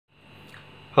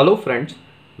Hello friends,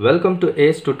 welcome to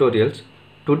ACE Tutorials.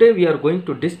 Today we are going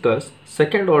to discuss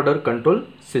second order control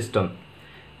system.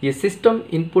 A system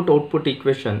input-output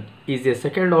equation is a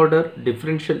second order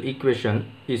differential equation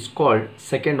is called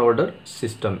second order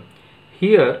system.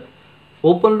 Here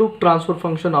open loop transfer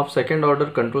function of second order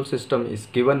control system is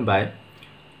given by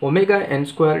omega n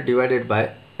square divided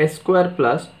by s square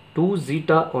plus 2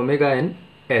 zeta omega n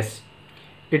s.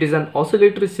 It is an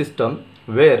oscillatory system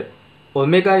where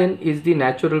omega n is the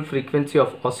natural frequency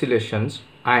of oscillations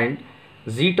and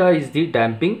zeta is the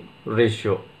damping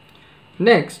ratio.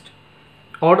 Next,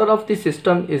 order of the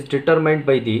system is determined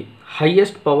by the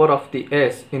highest power of the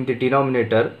s in the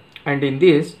denominator, and in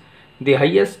this the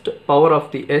highest power of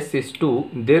the s is 2,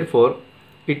 therefore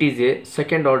it is a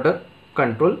second order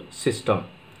control system.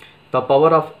 The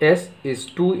power of s is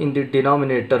 2 in the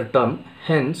denominator term,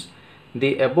 hence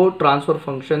the above transfer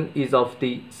function is of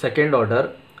the second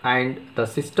order and the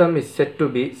system is said to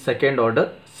be second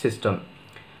order system.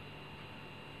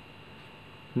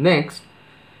 Next,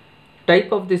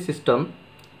 type of the system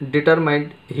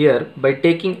determined here by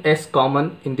taking s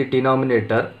common in the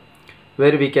denominator,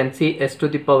 where we can see s to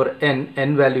the power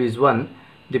n value is 1,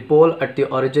 the pole at the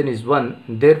origin is 1,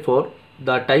 therefore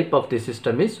the type of the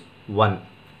system is 1.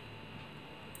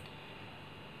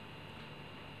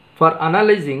 For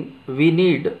analyzing, we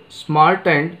need smart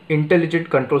and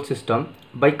intelligent control system.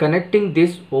 By connecting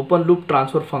this open loop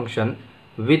transfer function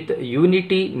with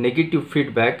unity negative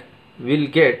feedback, we'll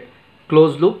get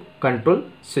closed loop control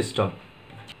system.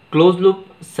 Closed loop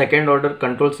second order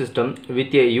control system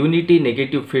with a unity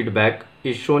negative feedback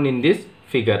is shown in this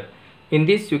figure. In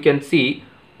this you can see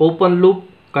open loop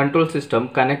control system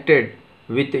connected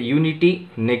with unity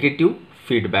negative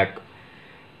feedback.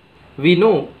 We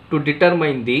know to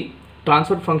determine the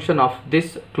transfer function of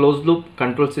this closed loop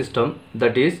control system,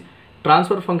 that is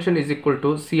transfer function is equal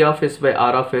to C of s by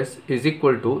R of s is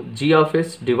equal to G of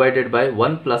s divided by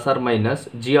 1 plus or minus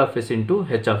G of s into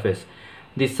H of s.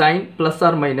 The sign plus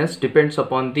or minus depends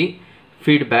upon the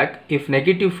feedback. If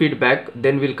negative feedback,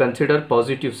 then we'll consider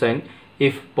positive sign.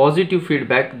 If positive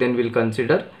feedback, then we'll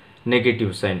consider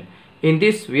negative sign. In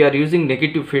this we are using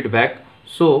negative feedback,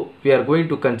 so we are going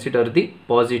to consider the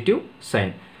positive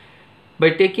sign. By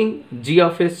taking g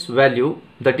of s value,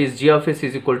 that is g of s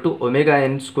is equal to omega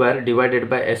n square divided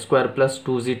by s square plus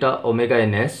 2 zeta omega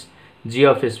n s, g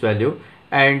of s value,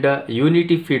 and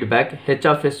unity feedback h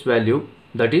of s value,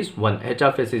 that is 1, h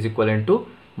of s is equivalent to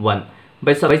 1.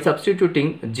 By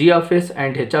substituting g of s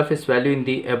and h of s value in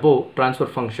the above transfer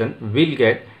function, we'll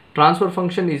get transfer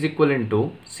function is equivalent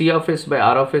to C of s by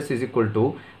R of s is equal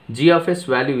to g of s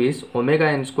value is omega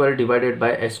n square divided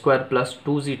by s square plus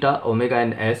 2 zeta omega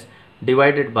n s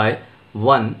divided by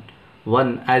 1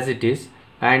 as it is,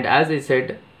 and as I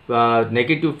said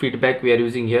negative feedback we are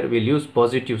using here, we'll use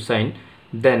positive sign.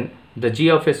 Then the g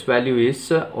of s value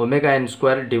is omega n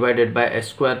square divided by s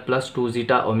square plus 2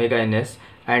 zeta omega n s,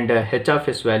 and h of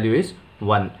s value is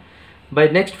 1. By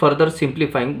next further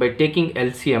simplifying, by taking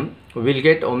LCM, we'll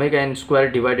get omega n square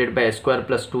divided by s square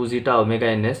plus 2 zeta omega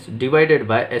n s divided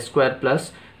by s square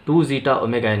plus 2 zeta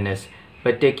omega n s.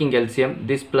 By taking LCM,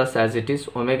 this plus as it is,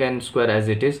 omega n square as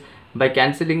it is. By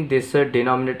cancelling this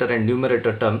denominator and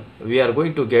numerator term, we are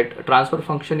going to get transfer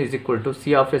function is equal to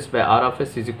C of s by R of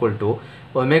s is equal to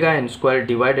omega n square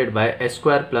divided by s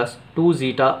square plus 2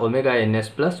 zeta omega n s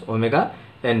plus omega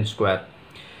n square.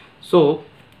 So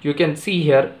you can see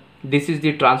here, this is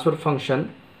the transfer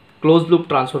function, closed loop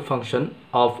transfer function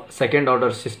of second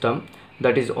order system,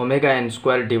 that is omega n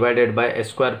square divided by s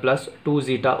square plus 2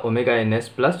 zeta omega n s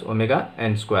plus omega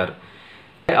n square.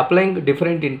 By applying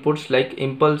different inputs like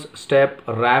impulse, step,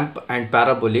 ramp and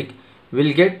parabolic,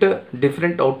 we'll get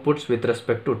different outputs with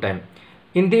respect to time.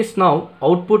 In this now,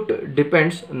 output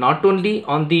depends not only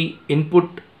on the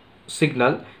input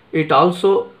signal, it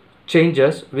also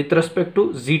changes with respect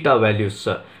to zeta values.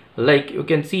 Like you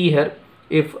can see here,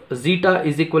 if zeta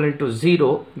is equivalent to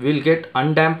 0, we'll get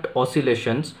undamped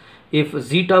oscillations. If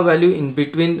zeta value in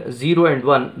between 0 and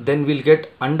 1, then we'll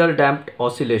get underdamped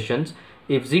oscillations.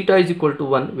 If zeta is equal to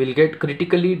 1, we'll get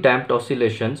critically damped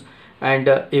oscillations, and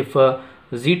if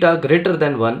zeta greater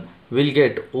than 1, we'll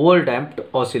get overdamped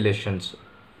oscillations.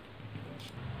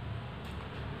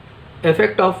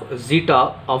 Effect of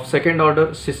zeta of second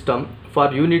order system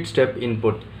for unit step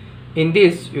input. In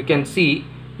this you can see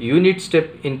unit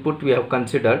step input we have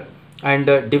considered, and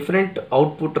different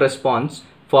output response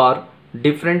for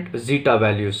different zeta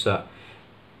values.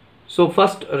 So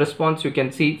first response you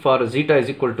can see for zeta is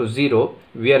equal to 0,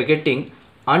 we are getting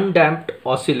undamped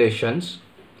oscillations,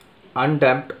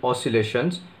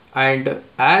 and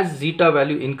as zeta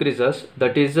value increases,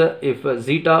 that is if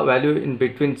zeta value in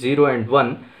between 0 and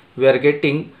 1, we are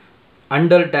getting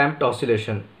under damped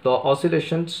oscillation. The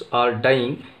oscillations are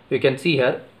dying. You can see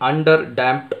here under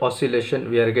damped oscillation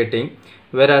we are getting,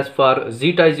 whereas for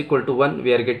zeta is equal to 1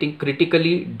 we are getting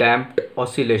critically damped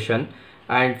oscillation,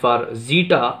 and for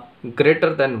zeta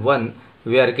greater than 1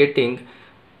 we are getting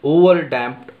over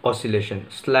damped oscillation,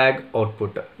 slag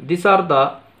output. These are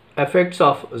the effects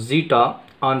of zeta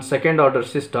on second order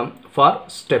system for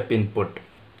step input.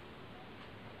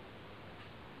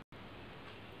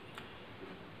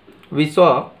 We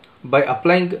saw by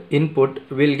applying input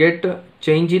we'll get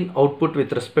change in output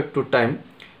with respect to time,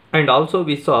 and also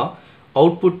we saw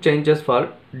output changes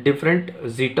for different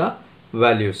zeta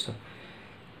values.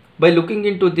 By looking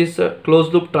into this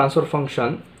closed loop transfer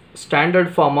function,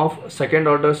 standard form of second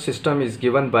order system is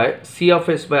given by C of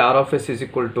s by R of s is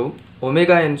equal to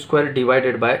omega n square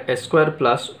divided by s square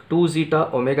plus 2 zeta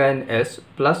omega n s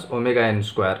plus omega n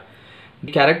square.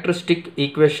 The characteristic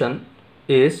equation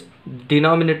is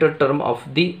denominator term of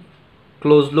the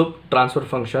closed loop transfer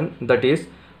function, that is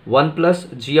 1 plus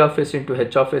g of s into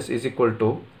h of s is equal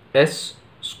to s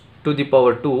to the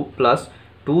power 2 plus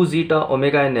 2 zeta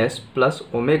omega n s plus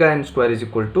omega n square is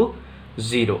equal to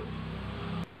 0.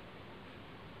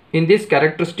 In this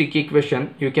characteristic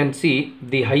equation you can see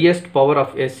the highest power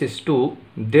of s is 2,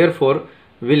 therefore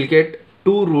we'll get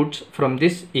 2 roots from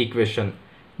this equation.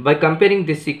 By comparing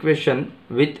this equation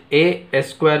with a s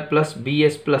square plus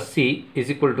bs plus c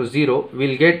is equal to 0,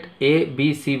 we'll get a,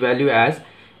 b, c value as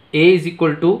a is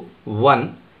equal to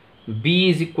 1, b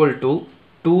is equal to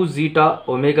 2 zeta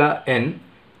omega n,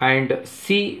 and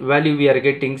c value we are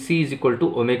getting c is equal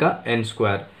to omega n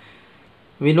square.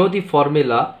 We know the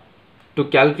formula to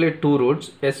calculate 2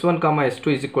 roots. S1 comma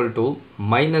S2 is equal to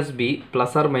minus b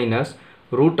plus or minus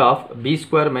root of b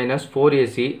square minus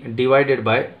 4ac divided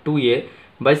by 2a.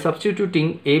 By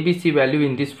substituting ABC value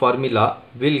in this formula,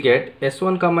 we'll get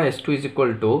S1 comma S2 is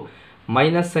equal to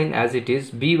minus sign as it is,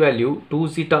 b value 2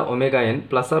 zeta omega n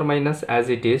plus or minus as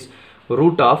it is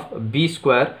root of b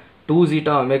square 2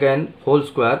 zeta omega n whole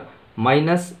square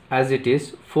minus as it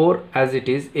is 4 as it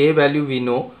is, a value we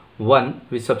know 1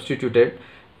 we substituted,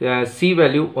 c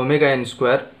value omega n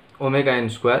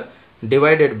square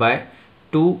divided by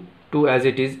 2 as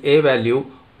it is, a value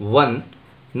 1.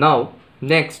 Now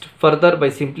next further by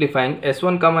simplifying,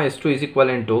 S1 comma S2 is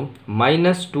equivalent to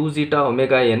minus 2 zeta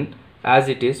omega n as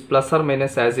it is plus or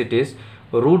minus as it is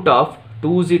root of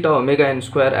 2 zeta omega n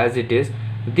square as it is.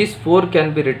 This 4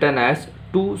 can be written as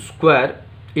 2 square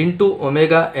into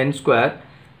omega n square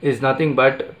is nothing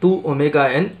but 2 omega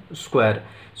n square.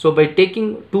 So by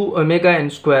taking 2 omega n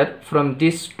square from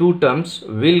these two terms,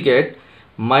 we'll get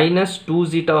minus 2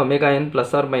 zeta omega n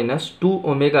plus or minus 2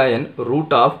 omega n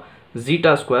root of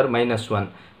zeta square minus 1.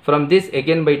 From this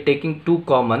again by taking 2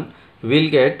 common, we'll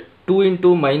get 2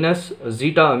 into minus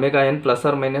zeta omega n plus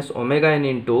or minus omega n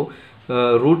into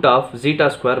root of zeta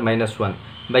square minus 1.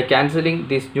 By cancelling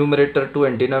this numerator 2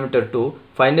 and denominator 2,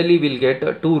 finally we'll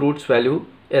get 2 roots value.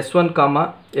 S1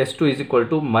 comma S2 is equal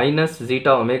to minus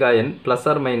zeta omega n plus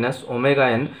or minus omega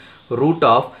n root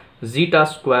of zeta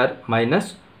square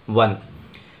minus 1.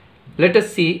 Let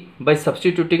us see by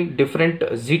substituting different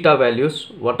zeta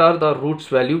values what are the roots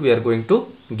value we are going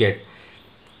to get.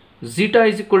 Zeta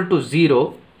is equal to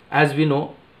 0 as we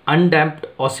know undamped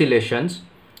oscillations.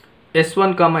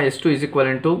 S1 comma S2 is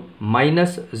equivalent to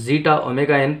minus zeta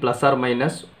omega n plus or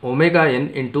minus omega n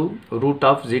into root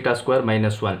of zeta square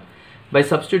minus 1. By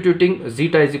substituting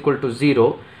zeta is equal to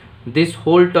 0, this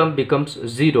whole term becomes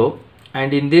 0,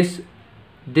 and in this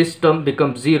term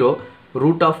becomes 0,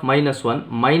 root of minus 1.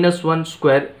 Minus 1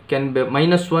 square can be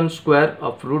minus 1 square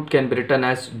of root can be written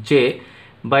as j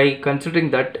by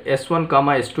considering that S1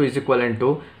 comma S2 is equivalent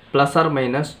to plus or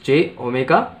minus j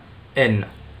omega n.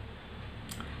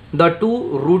 The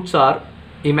two roots are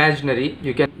imaginary.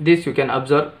 You can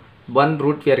observe one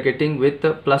root we are getting with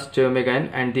plus j omega n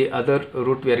and the other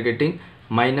root we are getting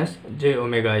minus j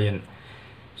omega n.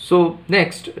 So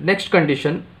next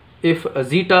condition, if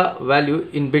zeta value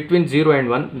in between 0 and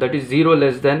 1, that is 0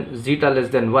 less than zeta less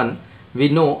than 1, we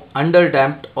know under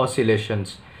damped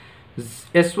oscillations.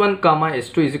 S1 comma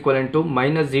S2 is equivalent to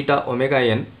minus zeta omega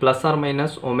n plus or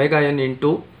minus omega n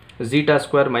into zeta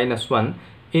square minus 1.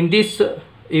 In this,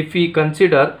 if we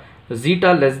consider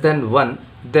zeta less than 1,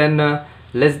 then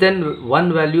less than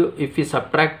 1 value if we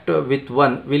subtract with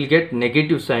 1, we'll get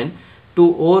negative sign.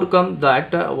 To overcome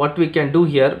that, what we can do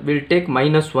here, we'll take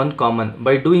minus 1 common.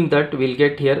 By doing that, we'll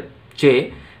get here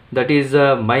j, that is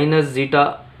minus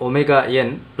zeta omega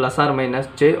n plus or minus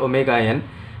j omega n.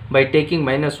 By taking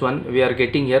minus 1, we are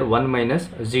getting here 1 minus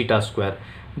zeta square.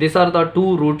 These are the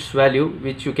two roots value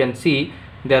which you can see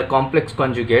they are complex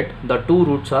conjugate. The two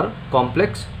roots are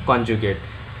complex conjugate.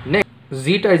 Next,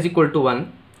 zeta is equal to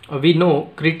 1. We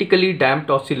know critically damped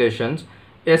oscillations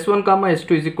S1 comma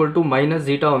S2 is equal to minus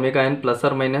zeta omega n plus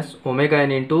or minus omega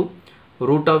n into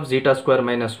root of zeta square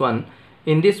minus 1.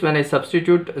 In this, when I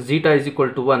substitute zeta is equal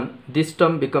to 1, this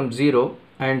term becomes 0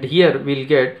 and here we will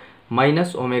get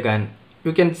minus omega n.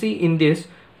 You can see in this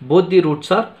both the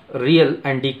roots are real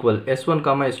and equal. S1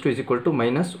 comma S2 is equal to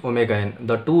minus omega n.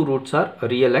 The two roots are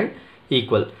real and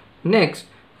equal. Next,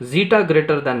 zeta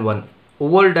greater than 1.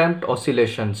 Overdamped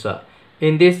oscillations.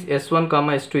 In this, S1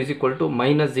 comma S2 is equal to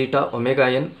minus zeta omega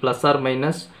n plus or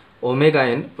minus omega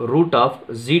n root of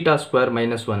zeta square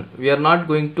minus 1. We are not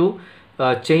going to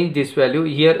change this value.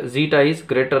 Here zeta is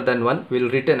greater than 1. We will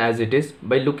retain as it is.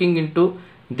 By looking into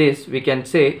this, we can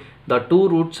say the two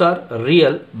roots are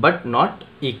real but not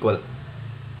equal.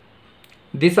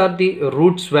 These are the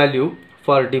roots value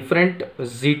for different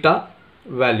zeta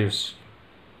values.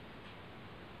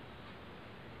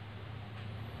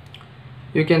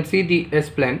 You can see the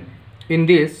S-plane. In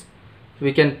this,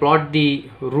 we can plot the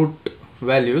root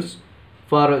values.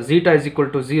 For zeta is equal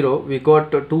to 0, we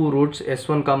got two roots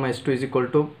S1 comma S2 is equal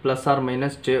to plus or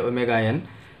minus j omega n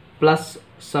plus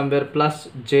somewhere plus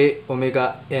j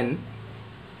omega n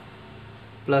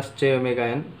plus j omega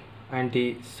n, and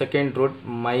the second root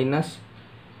minus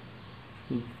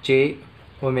j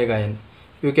omega n.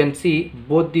 You can see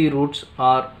both the roots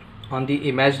are on the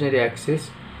imaginary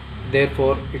axis.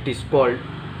 Therefore, it is called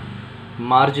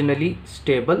marginally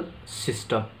stable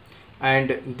system.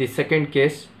 And the second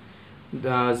case,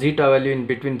 the zeta value in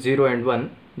between 0 and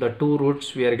 1, the two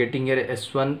roots we are getting here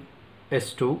S1,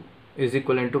 S2 is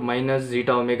equivalent to minus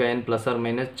zeta omega n plus or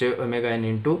minus j omega n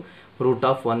into root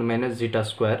of 1 minus zeta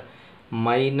square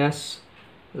minus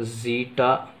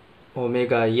zeta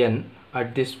omega n.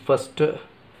 At this first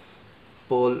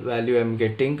pole value I am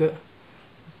getting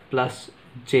plus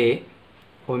j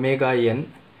omega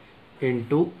n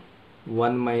into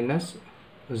 1 minus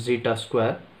zeta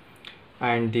square,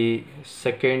 and the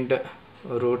second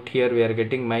root here we are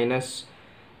getting minus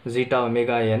zeta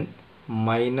omega n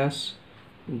minus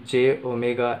j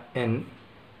omega n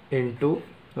into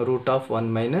root of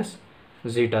 1 minus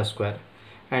zeta square.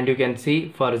 And you can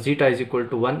see for zeta is equal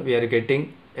to 1, we are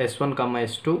getting S1 comma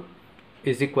S2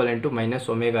 is equivalent to minus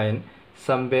omega n.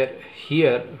 Somewhere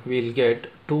here we will get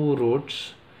two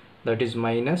roots, that is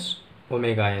minus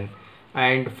omega n.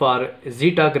 And for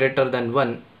zeta greater than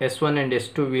 1, S1 and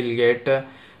S2 will get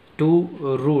two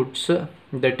roots,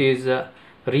 that is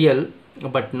real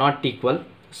but not equal,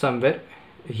 somewhere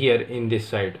here in this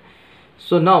side.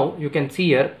 So now you can see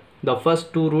here the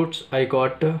first two roots I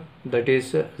got, that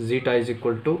is zeta is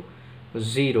equal to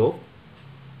 0,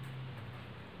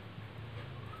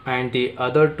 and the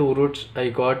other two roots I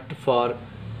got for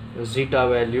zeta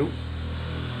value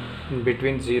in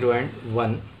between 0 and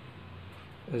 1,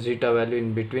 zeta value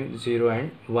in between 0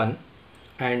 and 1,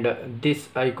 and this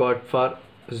I got for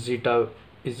zeta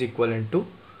is equivalent to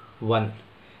 1.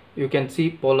 You can see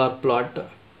polar plot,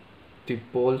 the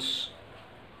poles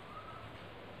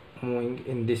moving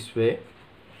in this way,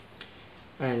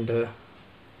 and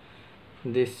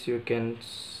this you can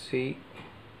see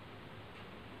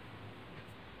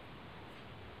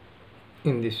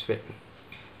in this way.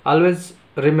 Always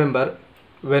remember,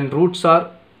 when roots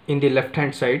are in the left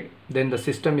hand side, then the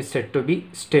system is said to be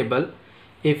stable.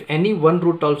 If any one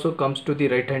root also comes to the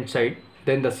right hand side,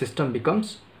 then the system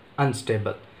becomes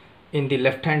unstable. In the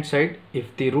left hand side,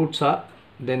 if the roots are,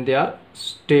 then they are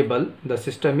stable, the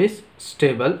system is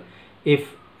stable.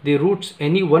 If the roots,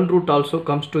 any one root also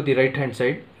comes to the right hand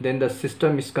side, then the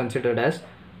system is considered as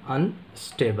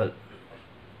unstable.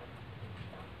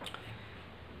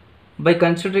 By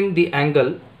considering the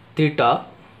angle theta,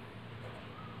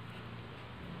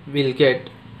 we will get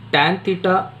tan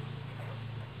theta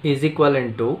is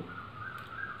equivalent to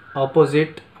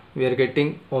opposite, we are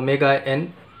getting omega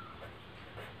n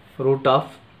root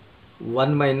of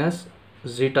 1 minus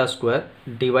zeta square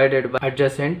divided by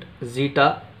adjacent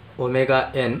zeta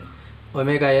omega n.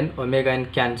 Omega n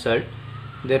cancelled.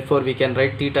 Therefore, we can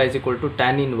write theta is equal to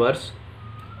tan inverse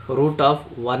root of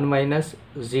 1 minus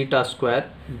zeta square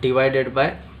divided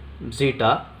by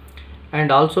zeta,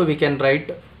 and also we can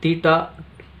write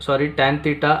tan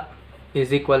theta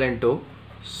is equivalent to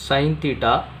sin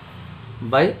theta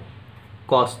by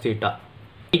cos theta.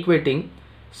 Equating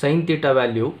sin theta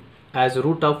value as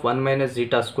root of 1 minus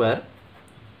zeta square,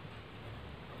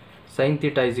 sin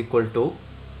theta is equal to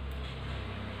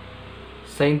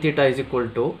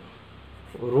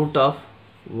root of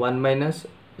 1 minus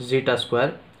zeta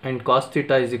square and cos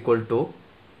theta is equal to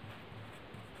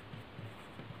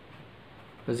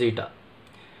zeta.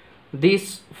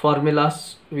 These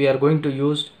formulas we are going to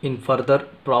use in further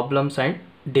problems and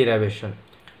derivation.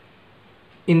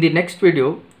 In the next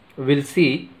video, we'll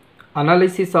see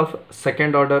analysis of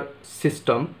second order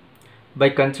system by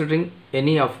considering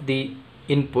any of the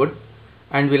input,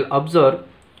 and we'll observe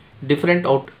different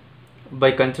output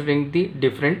by considering the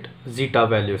different zeta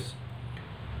values.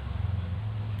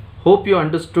 Hope you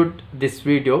understood this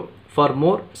video. For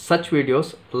more such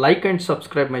videos, like and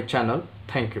subscribe my channel.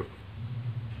 Thank you.